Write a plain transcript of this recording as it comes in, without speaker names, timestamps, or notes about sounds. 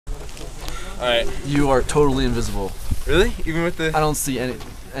Alright. You are totally invisible. Really? Even with the... I don't see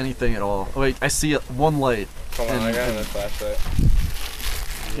anything at all. Oh, wait, I see one light. Hold on, I got another flashlight.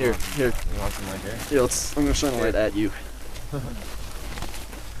 Here. You want some light here? Here, I'm gonna shine a light at you.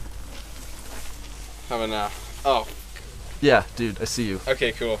 How about now? Oh. Yeah, dude, I see you.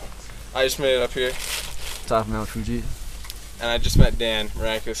 Okay, cool. I just made it up here. Top of Mount Fuji. And I just met Dan,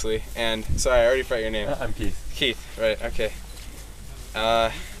 miraculously. And, sorry, I already forgot your name. I'm Keith. Keith, right, okay.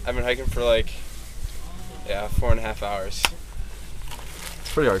 I've been hiking for like, 4.5 hours.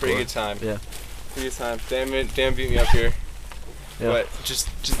 It's pretty hardcore. Pretty good time. Yeah. Pretty good time. Dan beat me up here. Yeah. But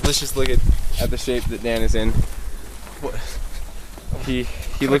let's just look at the shape that Dan is in. What? He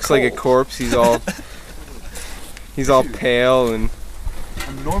looks like a corpse. He's all pale and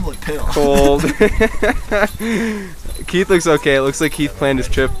I'm normally pale. cold. Keith looks okay. It looks like Keith planned his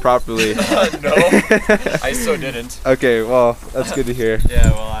trip properly. No, I so didn't. Okay, well, that's good to hear.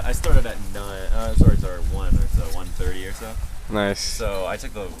 Yeah, well, I started at 1 or so, 1:30 or so. Nice. So I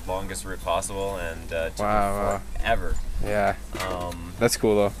took the longest route possible and took Wow. forever. Yeah. That's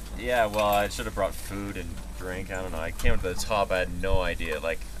cool though. Yeah, well, I should have brought food and drink. I don't know. I came to the top. I had no idea.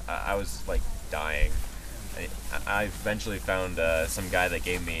 Like, I was like dying. I eventually found some guy that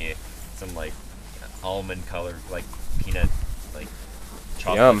gave me some like almond colored like peanut like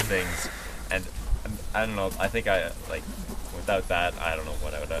chocolate Yum. things, and I don't know. I think I like without that I don't know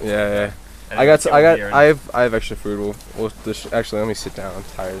what I would have. Yeah. And I here and- have extra food. We'll actually let me sit down. I'm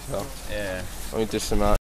tired as hell. Yeah. Let me dish some out.